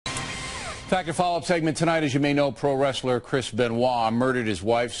Factor follow-up segment tonight. As you may know, pro wrestler Chris Benoit murdered his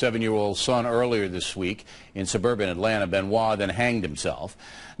wife, 7-year-old son earlier this week in suburban Atlanta. Benoit then hanged himself.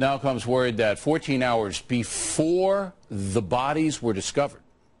 Now comes word that 14 hours before the bodies were discovered,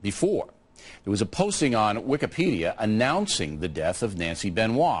 there was a posting on Wikipedia announcing the death of Nancy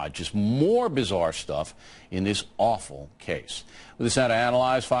Benoit. Just more bizarre stuff in this awful case. With this now to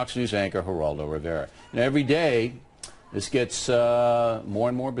analyze, Fox News anchor Geraldo Rivera. And every day, this gets more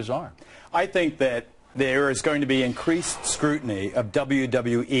and more bizarre. I think that there is going to be increased scrutiny of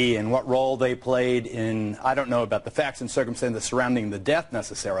WWE and what role they played in, I don't know about the facts and circumstances surrounding the death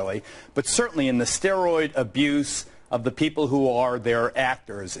necessarily, but certainly in the steroid abuse of the people who are their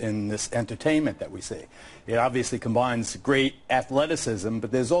actors in this entertainment that we see. It obviously combines great athleticism,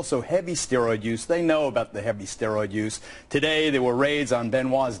 but there's also heavy steroid use. They know about the heavy steroid use. Today there were raids on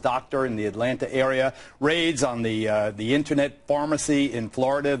Benoit's doctor in the Atlanta area, raids on the internet pharmacy in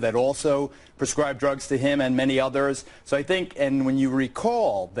Florida that also prescribed drugs to him and many others. So I think, and when you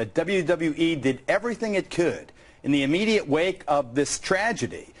recall that WWE did everything it could in the immediate wake of this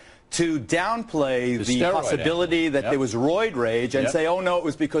tragedy to downplay the possibility that there was roid rage and say, oh, no, it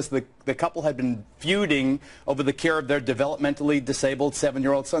was because the couple had been feuding over the care of their developmentally disabled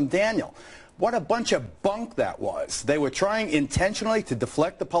 7-year-old son, Daniel. What a bunch of bunk that was. They were trying intentionally to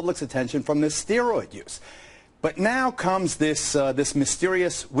deflect the public's attention from this steroid use. But now comes this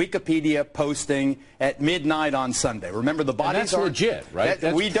mysterious Wikipedia posting at midnight on Sunday. Remember, the bodies are legit, right?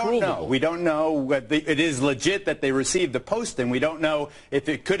 We don't know. We don't know. It is legit that they received the posting. We don't know if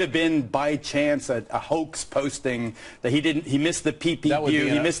it could have been by chance a hoax posting that he missed the PPV,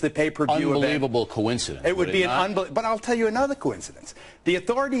 he missed the pay-per-view. Unbelievable coincidence. It would be an unbelievable. But I'll tell you another coincidence. The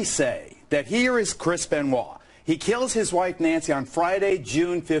authorities say that here is Chris Benoit. He kills his wife, Nancy, on Friday,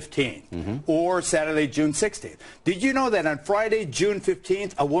 June 15th, or Saturday, June 16th. Did you know that on Friday, June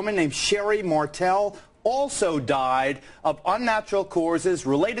 15th, a woman named Sherry Martel also died of unnatural causes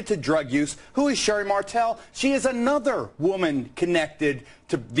related to drug use? Who is Sherry Martel? She is another woman connected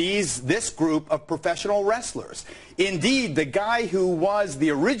to this group of professional wrestlers. Indeed, the guy who was the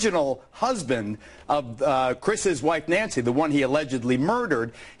original husband of Chris's wife, Nancy, the one he allegedly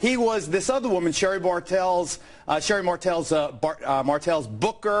murdered, he was this other woman, Sherry Martel's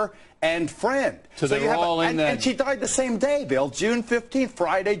booker and friend. So they were all in that. And she died the same day, Bill, June 15th,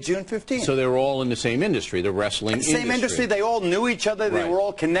 Friday, June 15th. So they were all in the same industry, the wrestling industry. Same industry. They all knew each other. They were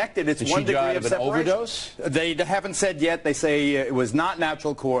all connected. It's one degree of separation. An overdose? They haven't said yet. They say it was not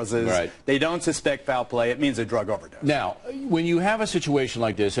natural causes. Right. They don't suspect foul play. It means a drug overdose. Now, when you have a situation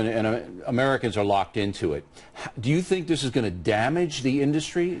like this, and Americans are locked into it, do you think this is going to damage the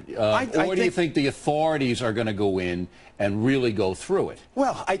industry? Or do you think the authorities are going to go in and really go through it?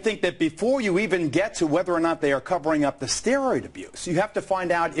 Well, I think that before you even get to whether or not they are covering up the steroid abuse, you have to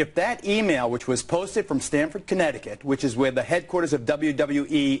find out if that email, which was posted from Stamford, Connecticut, which is where the headquarters of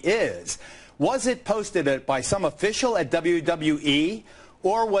WWE is, was it posted by some official at WWE,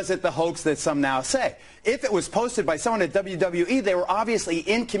 or was it the hoax that some now say? If it was posted by someone at WWE, they were obviously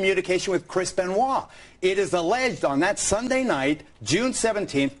in communication with Chris Benoit. It is alleged on that Sunday night, June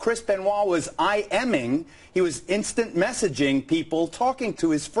 17th, Chris Benoit was IMing. He was instant messaging people, talking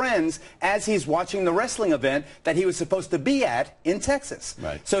to his friends as he's watching the wrestling event that he was supposed to be at in Texas.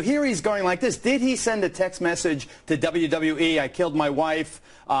 Right. So here he's going like this. Did he send a text message to WWE, I killed my wife,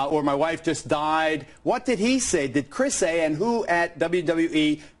 or my wife just died? What did he say? Did Chris say? And who at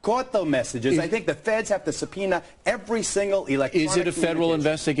WWE caught those messages? I think the feds have to subpoena every single electronic Is it a federal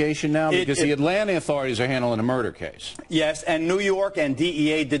investigation now? Because the Atlanta authorities are handling a murder case. Yes, and New York and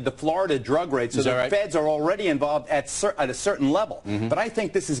DEA did the Florida drug raid, so the feds are already involved at a certain level. But I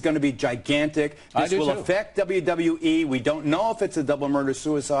think this is going to be gigantic. This will affect WWE. We don't know if it's a double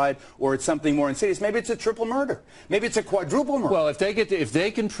murder-suicide or it's something more insidious. Maybe it's a triple murder. Maybe it's a quadruple murder. Well, if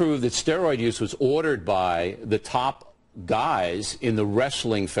they can prove that steroid use was ordered by the top guys in the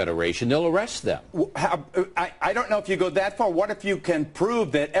Wrestling Federation, they'll arrest them. I don't know if you go that far. What if you can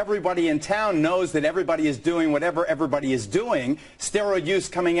prove that everybody in town knows that everybody is doing whatever everybody is doing, steroid use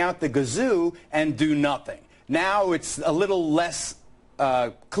coming out the gazoo, and do nothing? Now it's a little less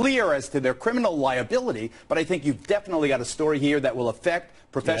clear as to their criminal liability, but I think you've definitely got a story here that will affect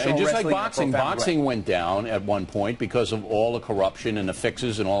professional wrestling. And just like boxing went down at one point because of all the corruption and the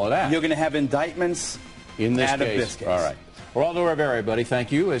fixes and all of that. You're going to have indictments in this out of this case. All right. Geraldo Rivera, buddy,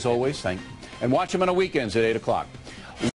 thank you, as always. And watch him on the weekends at 8 o'clock.